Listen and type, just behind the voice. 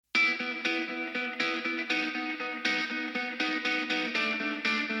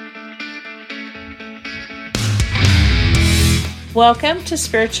Welcome to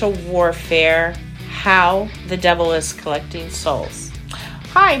Spiritual Warfare, How the Devil is Collecting Souls.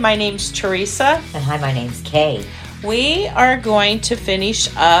 Hi, my name's Teresa. And hi, my name's Kay. We are going to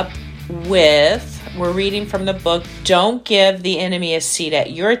finish up we're reading from the book, Don't Give the Enemy a Seat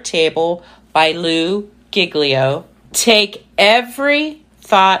at Your Table by Lou Giglio. Take every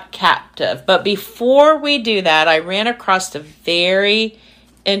thought captive. But before we do that, I ran across a very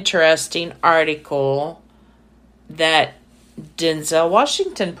interesting article that Denzel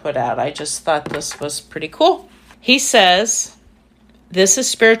Washington put out. I just thought this was pretty cool. He says, this is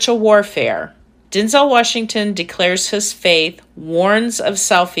spiritual warfare. Denzel Washington declares his faith, warns of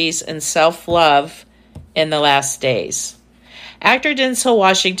selfies and self-love in the last days. Actor Denzel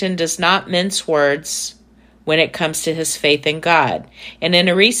Washington does not mince words when it comes to his faith in God. And in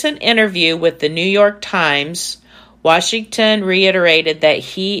a recent interview with the New York Times, Washington reiterated that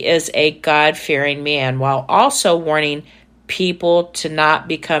he is a God-fearing man while also warning people to not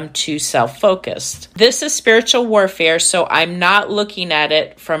become too self-focused. This is spiritual warfare, so I'm not looking at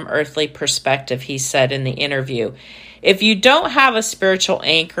it from earthly perspective, he said in the interview. If you don't have a spiritual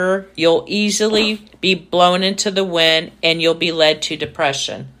anchor, you'll easily be blown into the wind and you'll be led to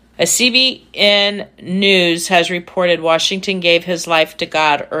depression. A CBN News has reported Washington gave his life to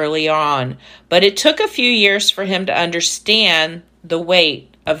God early on, but it took a few years for him to understand the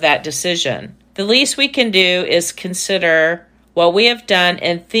weight of that decision. The least we can do is consider what we have done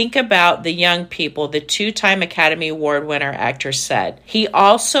and think about the young people, the two-time Academy Award winner actor said. He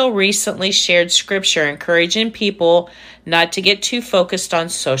also recently shared scripture encouraging people not to get too focused on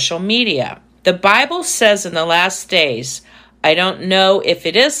social media. The Bible says in the last days, I don't know if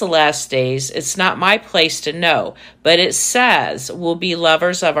it is the last days, it's not my place to know, but it says we'll be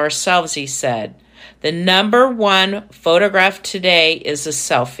lovers of ourselves, he said. The number one photograph today is a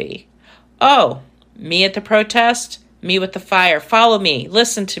selfie. Oh, me at the protest? Me with the fire. Follow me.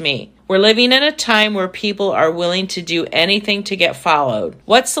 Listen to me. We're living in a time where people are willing to do anything to get followed.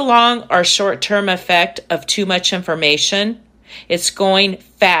 What's the long or short-term effect of too much information? It's going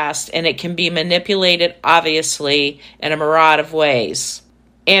fast and it can be manipulated, obviously, in a myriad of ways.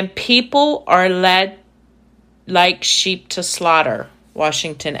 And people are led like sheep to slaughter,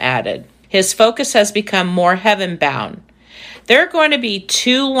 Washington added. His focus has become more heaven-bound. There are going to be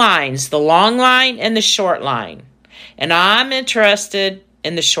two lines, the long line and the short line. And I'm interested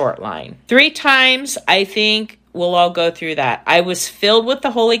in the short line. 3 times, I think we'll all go through that. I was filled with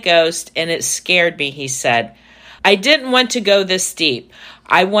the Holy Ghost and it scared me, he said. I didn't want to go this deep.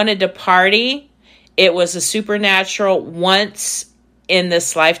 I wanted to party. It was a supernatural once in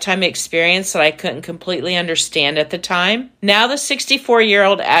this lifetime experience that I couldn't completely understand at the time. Now the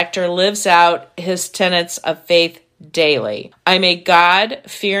 64-year-old actor lives out his tenets of faith daily. I'm a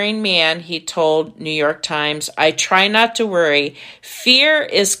God-fearing man, he told New York Times. I try not to worry. Fear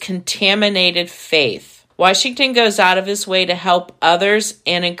is contaminated faith. Washington goes out of his way to help others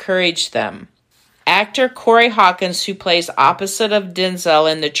and encourage them. Actor Corey Hawkins, who plays opposite of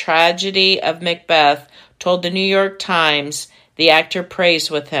Denzel in the tragedy of Macbeth, told the New York Times the actor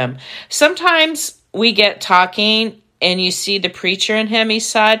prays with him. Sometimes we get talking and you see the preacher in him, he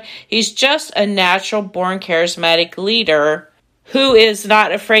said. He's just a natural born charismatic leader who is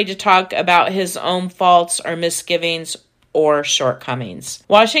not afraid to talk about his own faults or misgivings or shortcomings.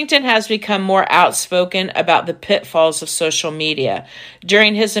 Washington has become more outspoken about the pitfalls of social media.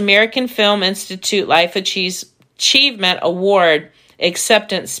 During his American Film Institute Life Achievement Award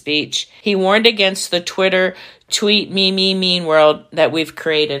acceptance speech, he warned against the Twitter tweet me mean world that we've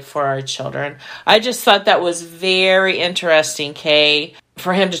created for our children. I just thought that was very interesting, Kay,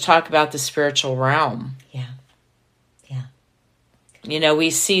 for him to talk about the spiritual realm. Yeah. You know, we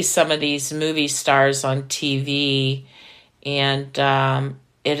see some of these movie stars on TV, and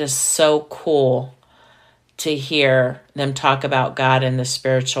it is so cool to hear them talk about God in the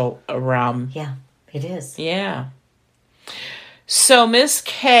spiritual realm. Yeah, it is. Yeah. So Miss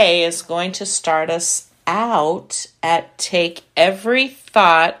Kay is going to start us out at Take Every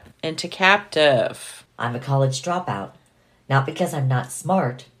Thought into Captive. I'm a college dropout, not because I'm not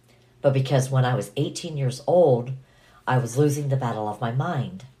smart, but because when I was 18 years old, I was losing the battle of my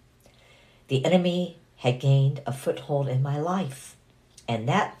mind. The enemy had gained a foothold in my life, and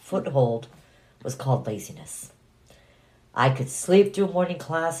that foothold was called laziness. I could sleep through morning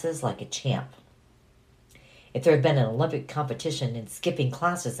classes like a champ. If there had been an Olympic competition in skipping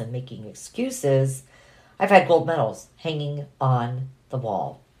classes and making excuses, I've had gold medals hanging on the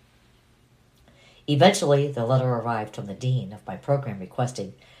wall. Eventually, the letter arrived from the dean of my program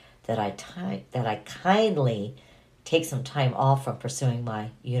requesting that I kindly take some time off from pursuing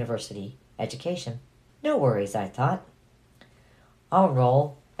my university education. No worries, I thought. I'll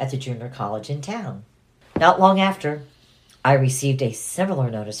enroll at the junior college in town. Not long after, I received a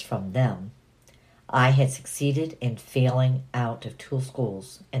similar notice from them. I had succeeded in failing out of 2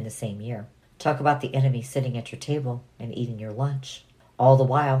 schools in the same year. Talk about the enemy sitting at your table and eating your lunch. All the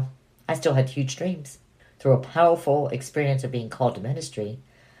while, I still had huge dreams. Through a powerful experience of being called to ministry,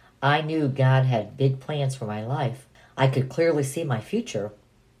 I knew God had big plans for my life. I could clearly see my future,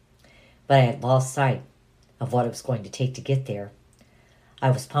 but I had lost sight of what it was going to take to get there.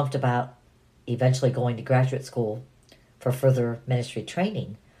 I was pumped about eventually going to graduate school for further ministry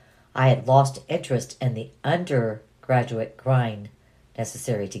training. I had lost interest in the undergraduate grind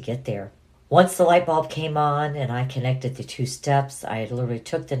necessary to get there. Once the light bulb came on and I connected the 2 steps, I literally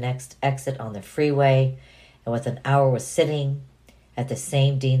took the next exit on the freeway, and within an hour was sitting at the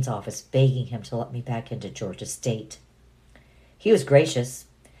same dean's office begging him to let me back into Georgia State. He was gracious,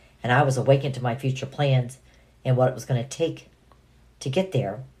 and I was awakened to my future plans and what it was going to take to get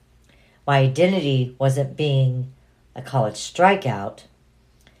there. My identity wasn't being a college strikeout.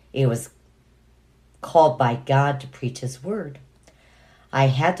 It was called by God to preach His word. I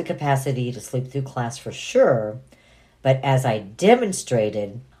had the capacity to sleep through class for sure, but as I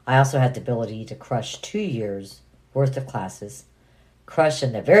demonstrated, I also had the ability to crush 2 years worth of classes, crush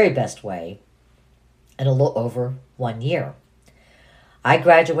in the very best way, in a little over 1 year. I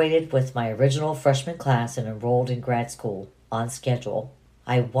graduated with my original freshman class and enrolled in grad school on schedule.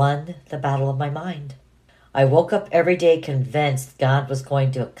 I won the battle of my mind. I woke up every day convinced God was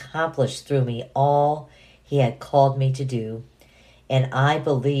going to accomplish through me all He had called me to do, and I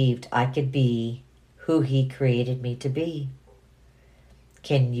believed I could be who He created me to be.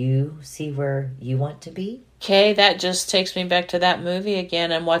 Can you see where you want to be? Okay, that just takes me back to that movie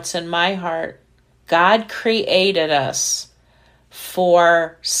again and what's in my heart. God created us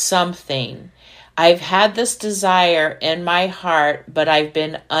for something. I've had this desire in my heart, but I've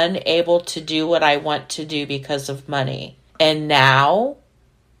been unable to do what I want to do because of money. And now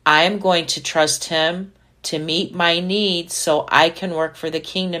I'm going to trust Him to meet my needs so I can work for the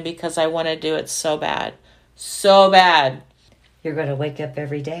kingdom because I want to do it so bad. So bad. You're going to wake up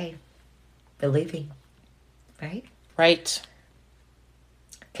every day believing, right? Right.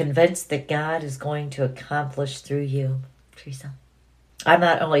 Convinced that God is going to accomplish through you, Teresa. I'm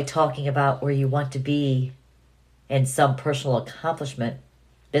not only talking about where you want to be in some personal accomplishment,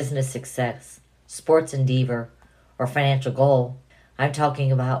 business success, sports endeavor, or financial goal. I'm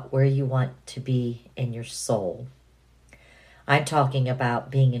talking about where you want to be in your soul. I'm talking about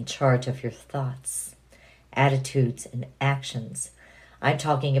being in charge of your thoughts, attitudes, and actions. I'm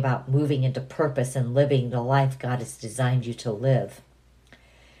talking about moving into purpose and living the life God has designed you to live.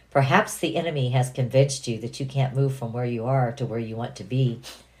 Perhaps the enemy has convinced you that you can't move from where you are to where you want to be.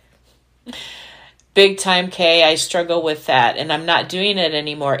 Big time, Kay. I struggle with that, and I'm not doing it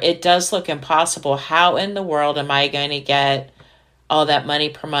anymore. It does look impossible. How in the world am I going to get all that money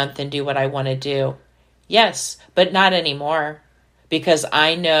per month and do what I want to do? Yes, but not anymore, because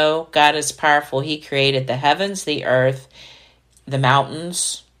I know God is powerful. He created the heavens, the earth, the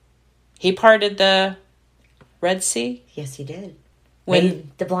mountains. He parted the Red Sea. Yes, He did. When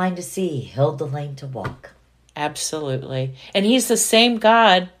Made the blind to see, healed the lame to walk. Absolutely. And He's the same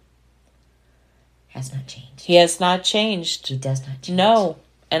God. Has not changed. He has not changed. He does not change. No.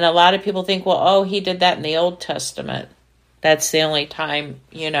 And a lot of people think, well, oh, He did that in the Old Testament. That's the only time,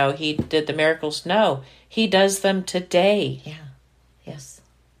 He did the miracles. No, He does them today. Yeah. Yes.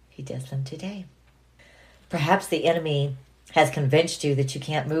 He does them today. Perhaps the enemy has convinced you that you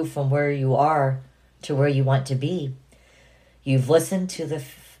can't move from where you are to where you want to be. You've listened to the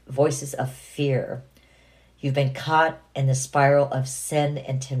voices of fear. You've been caught in the spiral of sin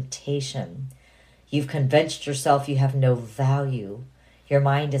and temptation. You've convinced yourself you have no value. Your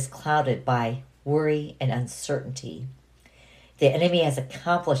mind is clouded by worry and uncertainty. The enemy has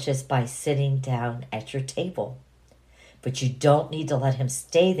accomplished this by sitting down at your table. But you don't need to let him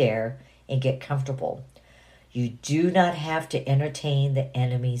stay there and get comfortable. You do not have to entertain the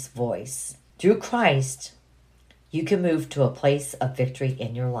enemy's voice. Through Christ, you can move to a place of victory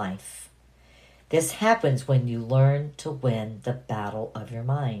in your life. This happens when you learn to win the battle of your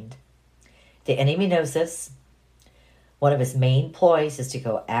mind. The enemy knows this. One of his main ploys is to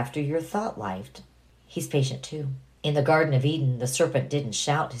go after your thought life. He's patient too. In the Garden of Eden, the serpent didn't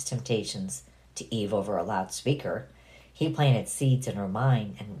shout his temptations to Eve over a loudspeaker. He planted seeds in her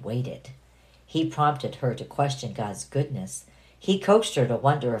mind and waited. He prompted her to question God's goodness. He coaxed her to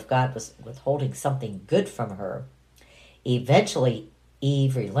wonder if God was withholding something good from her. Eventually,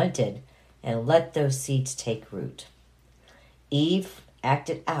 Eve relented and let those seeds take root. Eve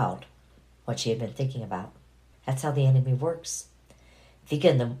acted out what she had been thinking about. That's how the enemy works. he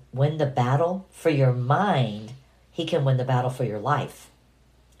can win the battle for your mind, he can win the battle for your life.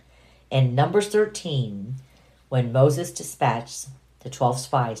 In Numbers 13, when Moses dispatched the 12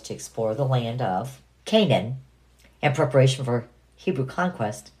 spies to explore the land of Canaan in preparation for Hebrew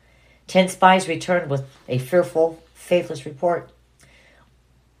conquest, 10 spies returned with a fearful, faithless report.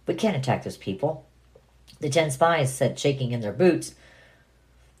 We can't attack those people. The 10 spies said, shaking in their boots,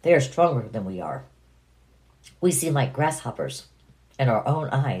 they are stronger than we are. We seem like grasshoppers. In our own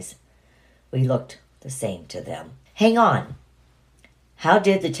eyes, we looked the same to them. Hang on. How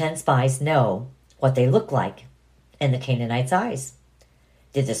did the 10 spies know what they looked like in the Canaanites' eyes?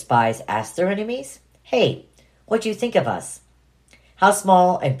 Did the spies ask their enemies, hey, what do you think of us? How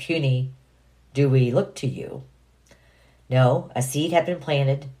small and puny do we look to you? No, a seed had been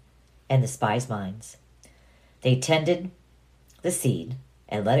planted in the spies' minds. They tended the seed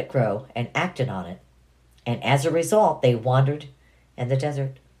and let it grow and acted on it. And as a result, they wandered in the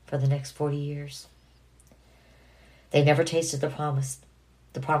desert for the next 40 years. They never tasted the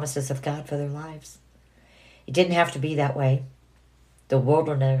promises of God for their lives. It didn't have to be that way. The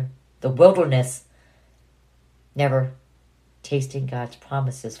wilderness never tasting God's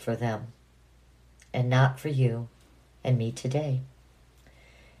promises for them, and not for you and me today.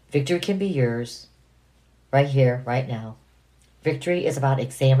 Victory can be yours right here, right now. Victory is about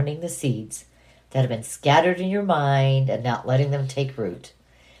examining the seeds that have been scattered in your mind and not letting them take root.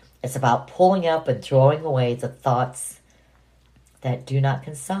 It's about pulling up and throwing away the thoughts that do not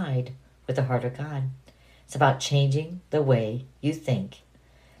coincide with the heart of God. It's about changing the way you think,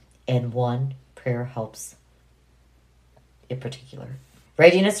 and one prayer helps in particular.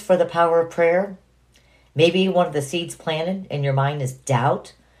 Readiness for the power of prayer. Maybe one of the seeds planted in your mind is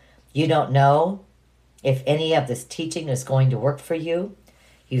doubt. You don't know if any of this teaching is going to work for you.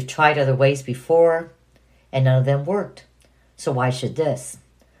 You've tried other ways before, and none of them worked. So why should this?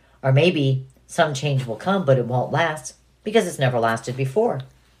 Or maybe some change will come, but it won't last because it's never lasted before.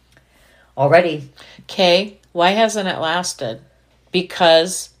 Already. Kay, why hasn't it lasted?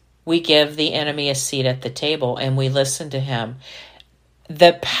 Because we give the enemy a seat at the table and we listen to him.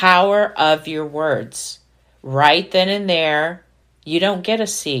 The power of your words. Right then and there, you don't get a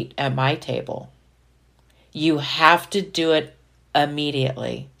seat at my table. You have to do it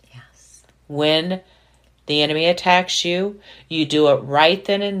immediately. Yes. When the enemy attacks you, you do it right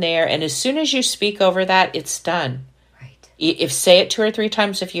then and there. And as soon as you speak over that, it's done. Right. If say it 2 or 3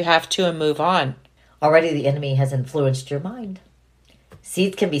 times if you have to and move on. Already the enemy has influenced your mind.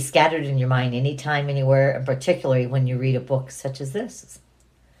 Seeds can be scattered in your mind anytime, anywhere, and particularly when you read a book such as this.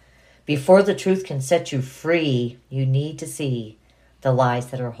 Before the truth can set you free, you need to see the lies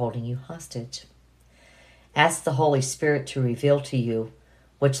that are holding you hostage. Ask the Holy Spirit to reveal to you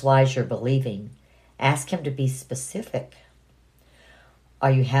which lies you're believing. Ask him to be specific.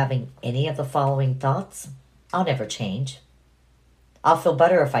 Are you having any of the following thoughts? I'll never change. I'll feel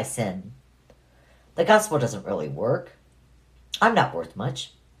better if I sin. The gospel doesn't really work. I'm not worth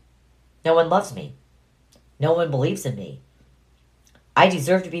much. No one loves me. No one believes in me. I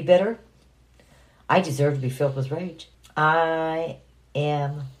deserve to be bitter. I deserve to be filled with rage. I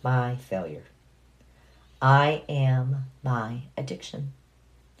am my failure. I am my addiction.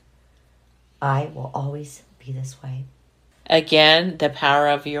 I will always be this way. Again, the power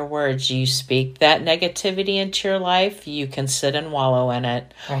of your words. You speak that negativity into your life, you can sit and wallow in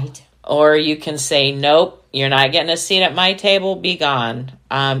it. Right. Or you can say, nope, you're not getting a seat at my table, be gone.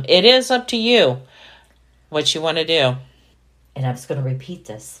 It is up to you what you want to do. And I'm just going to repeat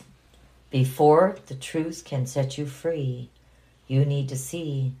this. Before the truth can set you free, you need to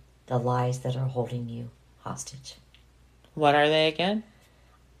see the lies that are holding you hostage. What are they again?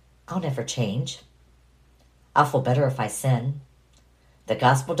 I'll never change. I'll feel better if I sin. The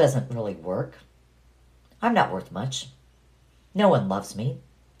gospel doesn't really work. I'm not worth much. No one loves me.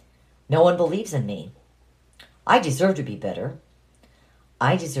 No one believes in me. I deserve to be bitter.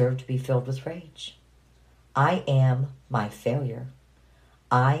 I deserve to be filled with rage. I am my failure.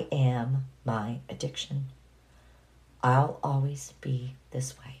 I am my addiction. I'll always be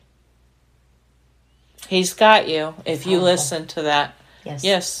this way. He's got you if you listen to that. Yes.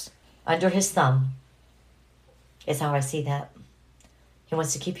 Yes. Under his thumb is how I see that. He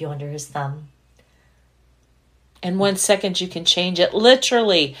wants to keep you under his thumb. In 1 second, you can change it.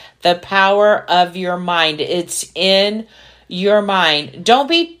 Literally, the power of your mind. It's in your mind. Don't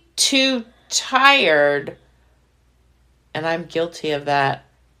be too tired. And I'm guilty of that.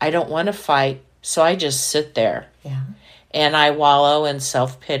 I don't want to fight, so I just sit there. Yeah. And I wallow in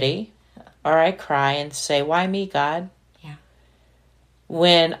self-pity. Or I cry and say, why me, God? Yeah.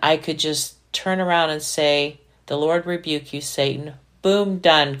 When I could just turn around and say, the Lord rebuke you, Satan. boom,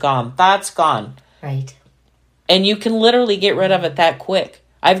 done, gone. Thought's gone. Right. And you can literally get rid of it that quick.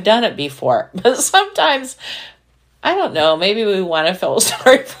 I've done it before. But sometimes, I don't know, maybe we want to feel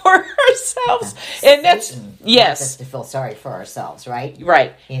sorry for ourselves. And that's, yes. Just to feel sorry for ourselves, right?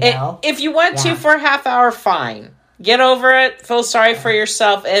 Right. You know? If you want to for a half hour, fine. Get over it, feel sorry for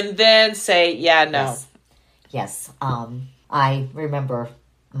yourself, and then say, yeah, no. Yes. I remember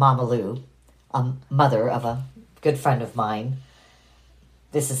Mama Lou, a mother of a good friend of mine.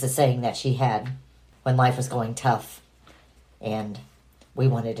 This is a saying that she had when life was going tough and we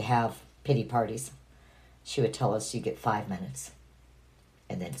wanted to have pity parties. She would tell us, you get 5 minutes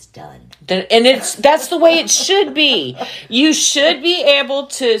and then it's done. And that's the way it should be. You should be able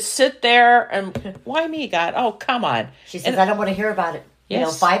to sit there and, why me, God? Oh, come on. She says, I don't want to hear about it.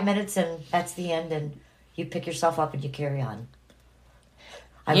 Yes. 5 minutes and that's the end, and you pick yourself up and you carry on.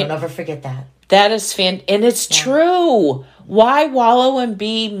 I will never forget that. That is and it's true. Why wallow and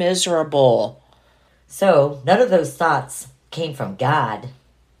be miserable? So, none of those thoughts came from God,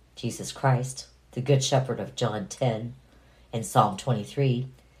 Jesus Christ, the Good Shepherd of John 10 and Psalm 23,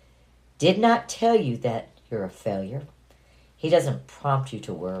 did not tell you that you're a failure. He doesn't prompt you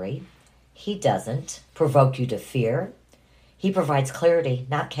to worry. He doesn't provoke you to fear. He provides clarity,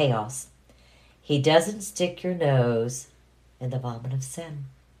 not chaos. He doesn't stick your nose in the vomit of sin.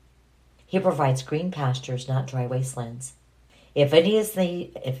 He provides green pastures, not dry wastelands. If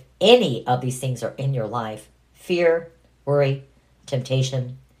any of these things are in your life, fear, worry,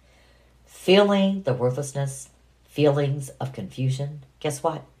 temptation, feeling the worthlessness, feelings of confusion, guess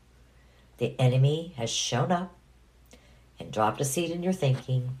what? The enemy has shown up and dropped a seed in your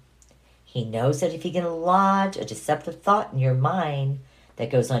thinking. He knows that if he can lodge a deceptive thought in your mind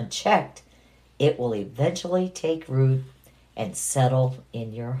that goes unchecked, it will eventually take root and settle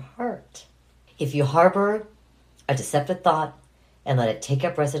in your heart. If you harbor a deceptive thought and let it take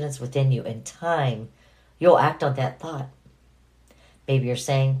up residence within you, in time, you'll act on that thought. Maybe you're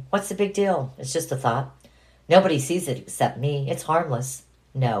saying, what's the big deal? It's just a thought. Nobody sees it except me. It's harmless.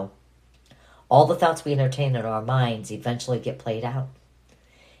 No. All the thoughts we entertain in our minds eventually get played out.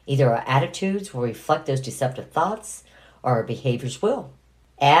 Either our attitudes will reflect those deceptive thoughts, or our behaviors will.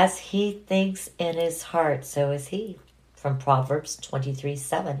 As he thinks in his heart, so is he. From Proverbs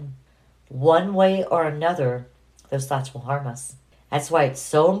 23:7. One way or another, those thoughts will harm us. That's why it's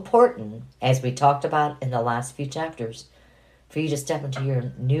so important, as we talked about in the last few chapters, for you to step into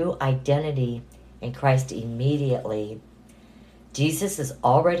your new identity in Christ immediately. Jesus is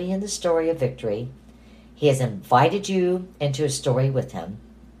already in the story of victory. He has invited you into a story with him.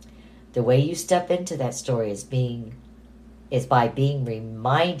 The way you step into that story is by being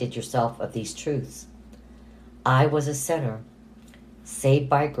reminded yourself of these truths. I was a sinner, saved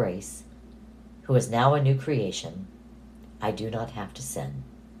by grace, who is now a new creation. I do not have to sin.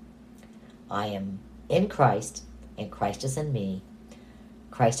 I am in Christ, and Christ is in me.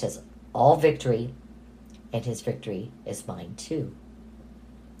 Christ has all victory, and his victory is mine too.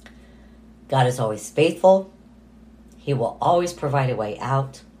 God is always faithful. He will always provide a way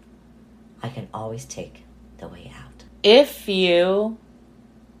out. I can always take the way out. If you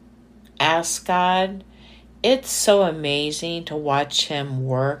ask God, it's so amazing to watch him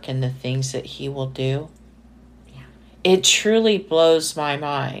work and the things that he will do. Yeah. It truly blows my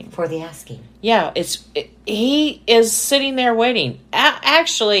mind. For the asking. Yeah, he is sitting there waiting.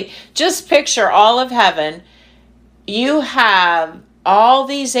 Actually, just picture all of heaven. You have all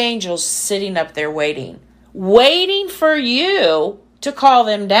these angels sitting up there waiting for you to call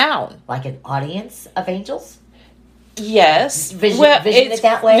them down. Like an audience of angels? Yes. Vision it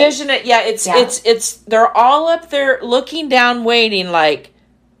that way? Vision it, yeah. It's they're all up there looking down, waiting, like,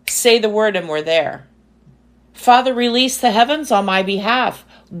 say the word and we're there. Father, release the heavens on my behalf.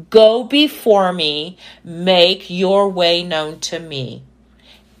 Go before me, make your way known to me.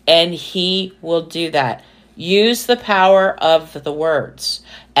 And he will do that. Use the power of the words.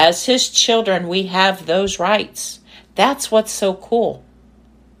 As his children, we have those rights. That's what's so cool.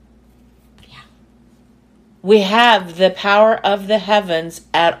 Yeah. We have the power of the heavens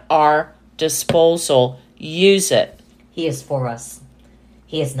at our disposal. Use it. He is for us.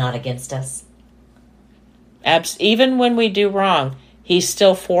 He is not against us. Even when we do wrong, he's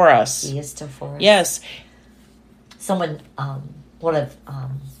still for us. He is still for us. Yes. Someone, one of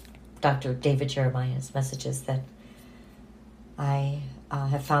Dr. David Jeremiah's messages that I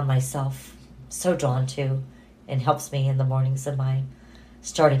have found myself so drawn to and helps me in the mornings of my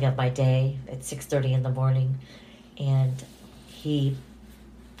starting of my day at 6:30 in the morning. And he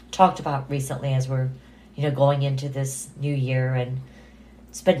talked about recently as we're, going into this new year, and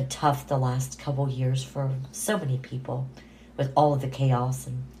it's been tough the last couple years for so many people. with all of the chaos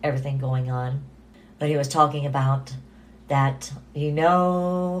and everything going on. But he was talking about that you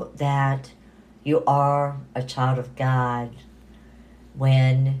know that you are a child of God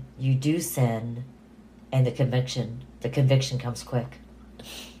when you do sin, and the conviction comes quick.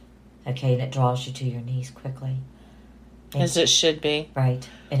 Okay, and it draws you to your knees quickly. As it should be. Right.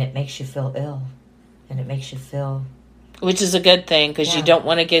 And it makes you feel ill. And it makes you feel... Which is a good thing, because you don't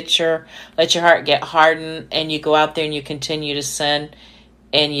want to let your heart get hardened, and you go out there and you continue to sin,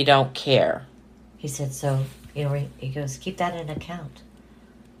 and you don't care. He said, so, he goes, keep that in account.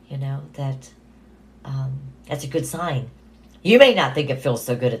 That's a good sign. You may not think it feels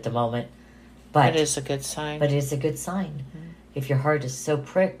so good at the moment, but... It is a good sign. But it is a good sign. Mm-hmm. If your heart is so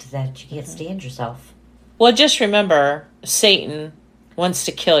pricked that you can't stand yourself. Well, just remember, Satan wants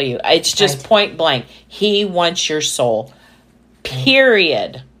to kill you. It's just point blank. He wants your soul.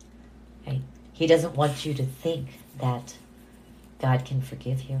 Period. Right. He doesn't want you to think that God can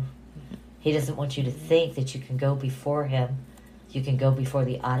forgive you. He doesn't want you to think that you can go before him. You can go before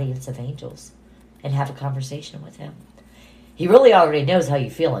the audience of angels and have a conversation with him. He really already knows how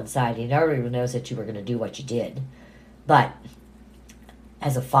you feel inside. He already knows that you were going to do what you did. But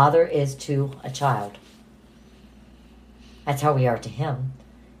as a father is to a child, that's how we are to him.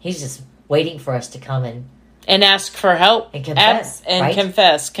 He's just waiting for us to come and ask for help. And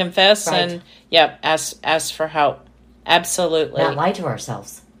confess. Confess right. And ask for help. Absolutely. Not lie to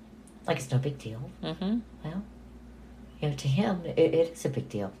ourselves. Like it's no big deal. Mm-hmm. Well, to him, it is a big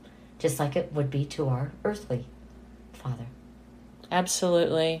deal. Just like it would be to our earthly father.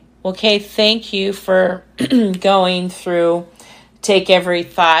 Absolutely. Well, Kay, thank you for going through Take Every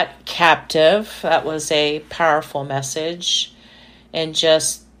Thought Captive. That was a powerful message. And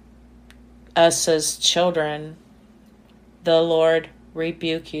just us as children, the Lord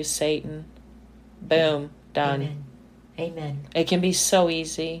rebuke you, Satan. Boom. Done. Amen. It can be so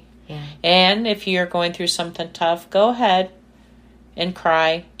easy. Yeah. And if you're going through something tough, go ahead and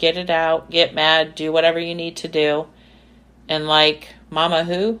cry. Get it out. Get mad. Do whatever you need to do. And like Mama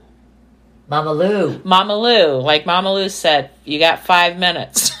who? Mama Lou. Like Mama Lou said, you got 5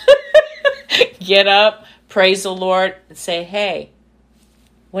 minutes. Get up, praise the Lord, and say, hey,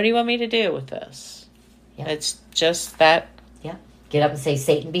 what do you want me to do with this? Yeah. It's just that. Yeah. Get up and say,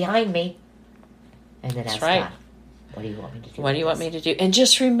 Satan behind me. And then ask God, what do you want me to do? What do you want me to do? And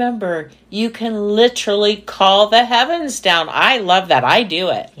just remember, you can literally call the heavens down. I love that. I do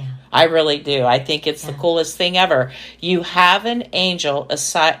it. Yeah. I really do. I think it's the coolest thing ever. You have an angel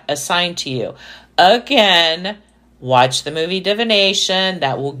assigned to you. Again, watch the movie Divination.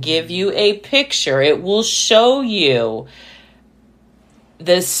 That will give you a picture. It will show you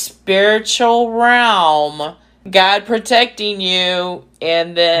the spiritual realm, God protecting you,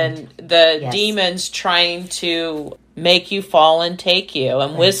 and then the demons trying to make you fall and take you,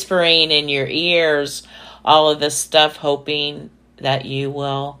 and whispering in your ears all of this stuff, hoping that you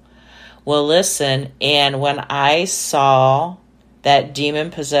will listen. And when I saw that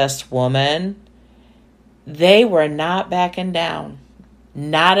demon-possessed woman, they were not backing down.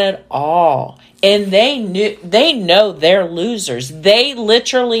 Not at all. And they know they're losers. They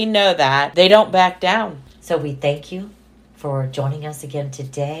literally know that. They don't back down. So we thank you for joining us again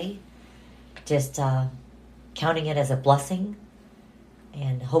today. Just counting it as a blessing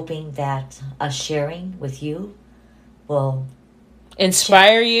and hoping that us sharing with you will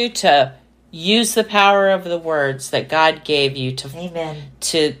inspire you to use the power of the words that God gave you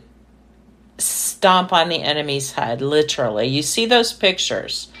to stomp on the enemy's head, literally. You see those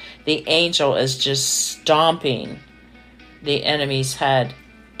pictures. The angel is just stomping the enemy's head,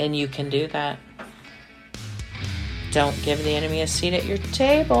 and you can do that. Don't give the enemy a seat at your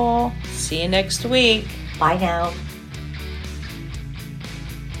table. See you next week. Bye now.